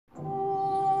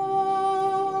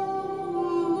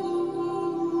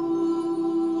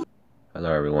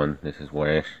Hello everyone, this is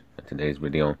Warish. In today's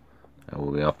video, I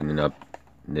will be opening up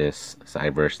this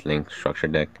Cyberse Link structure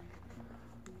deck.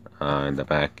 In the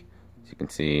back, as you can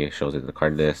see, it shows you the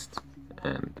card list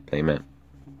and the playmat.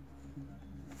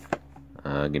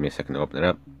 Give me a second to open it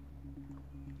up.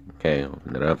 Okay,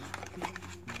 open it up.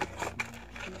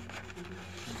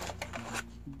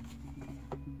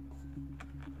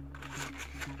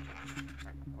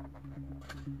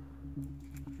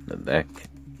 The deck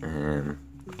and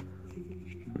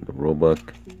the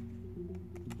rulebook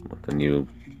with the new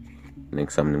Link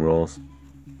summoning rules.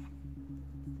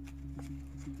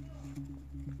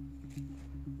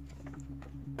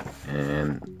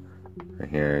 And right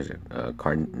here is a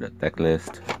card deck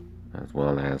list, as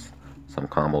well as some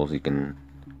combos you can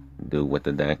do with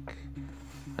the deck,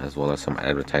 as well as some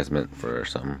advertisement for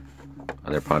some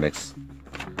other products.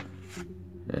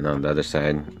 And on the other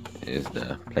side is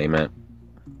the playmat.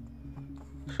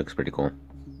 This looks pretty cool.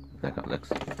 That's how it looks.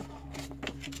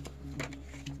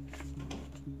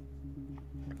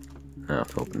 Now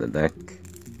to open the deck.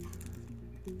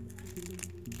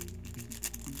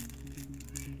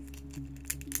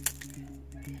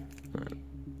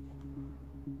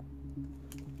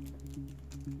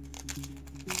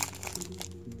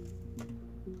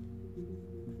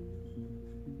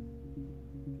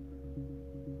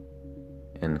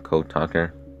 And Code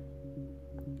Talker.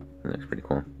 That looks pretty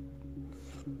cool.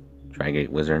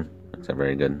 Trigate Wizard. That's a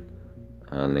very good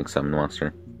Link summon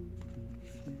monster.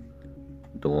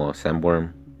 Duel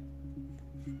Sandworm.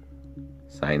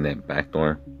 Sidenet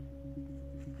Backdoor.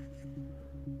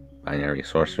 Binary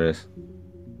Sorceress.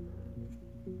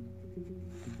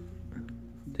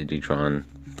 Digitron.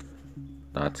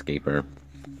 Dotscaper.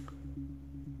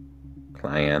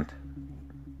 Client.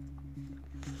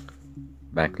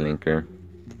 Backlinker.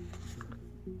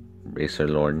 Racer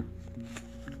Lord.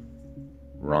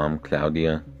 Rom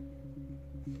Claudia.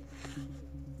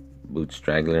 Boot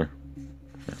Straggler.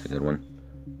 That's a good one.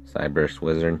 Cyberse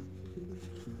Wizard.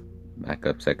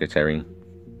 Backup Secretary.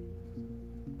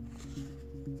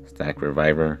 Stack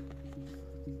Reviver.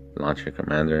 Launcher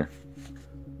Commander.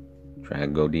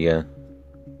 Tragodia.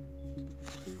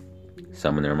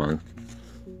 Summoner Monk.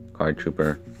 Card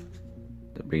Trooper.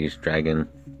 The Breeze Dragon.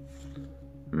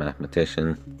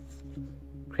 Mathematician.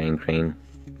 Crane.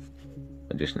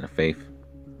 Magician of Faith.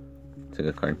 It's a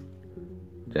good card.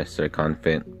 Jester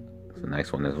Confit. It's a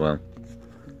nice one as well.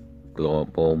 Glow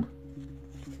Up Bulb.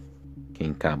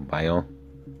 King Cap Bio.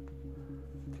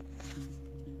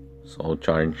 Soul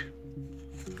Charge.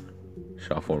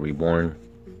 Shuffle Reborn.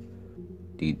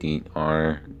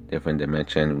 DDR. Different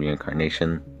Dimension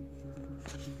Reincarnation.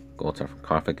 Gold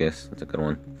Sarcophagus. That's a good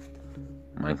one.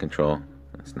 Mind Control.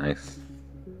 That's nice.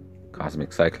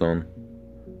 Cosmic Cyclone.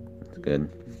 That's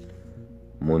good.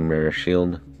 Moon Mirror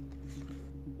Shield.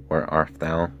 Where Art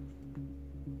Thou?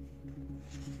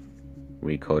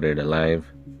 Recoded Alive.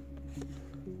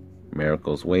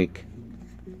 Miracle's Wake.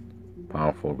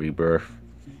 Powerful Rebirth.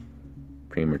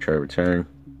 Premature Return.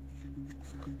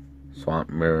 Swamp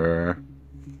Mirror.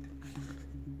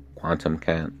 Quantum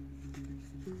Cat.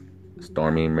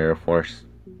 Stormy Mirror Force.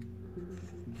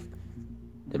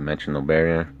 Dimensional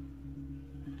Barrier.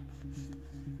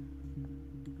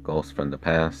 Ghost from the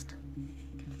Past.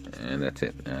 And that's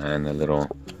it. And a little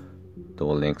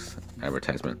Duel Links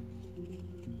advertisement.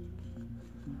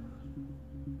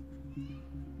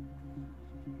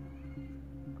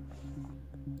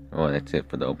 Oh, that's it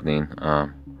for the opening.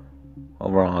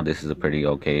 Overall, this is a pretty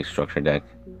okay structure deck.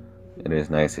 It is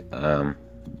nice.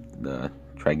 The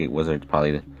Trigate Wizard is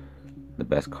probably the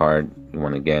best card you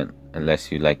want to get,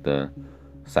 unless you like the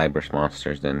Cyberse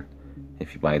monsters. Then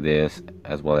if you buy this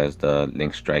as well as the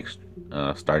Link Strikes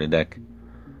starter deck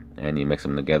and you mix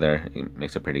them together, it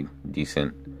makes a pretty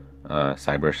decent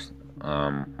Cyberse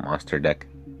monster deck.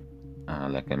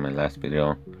 Like in my last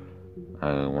video,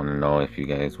 I want to know if you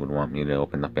guys would want me to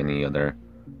open up any other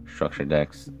structure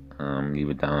decks. Leave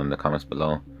it down in the comments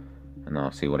below and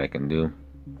I'll see what I can do.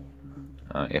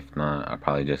 If not, I'll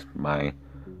probably just buy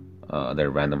other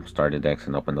random starter decks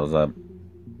and open those up.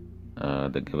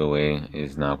 The giveaway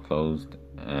is now closed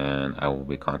and I will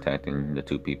be contacting the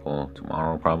two people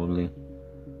tomorrow probably.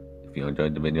 If you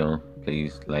enjoyed the video,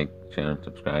 please like, share, and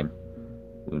subscribe.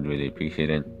 We would really appreciate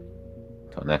it.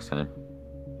 Until next time,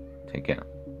 take care.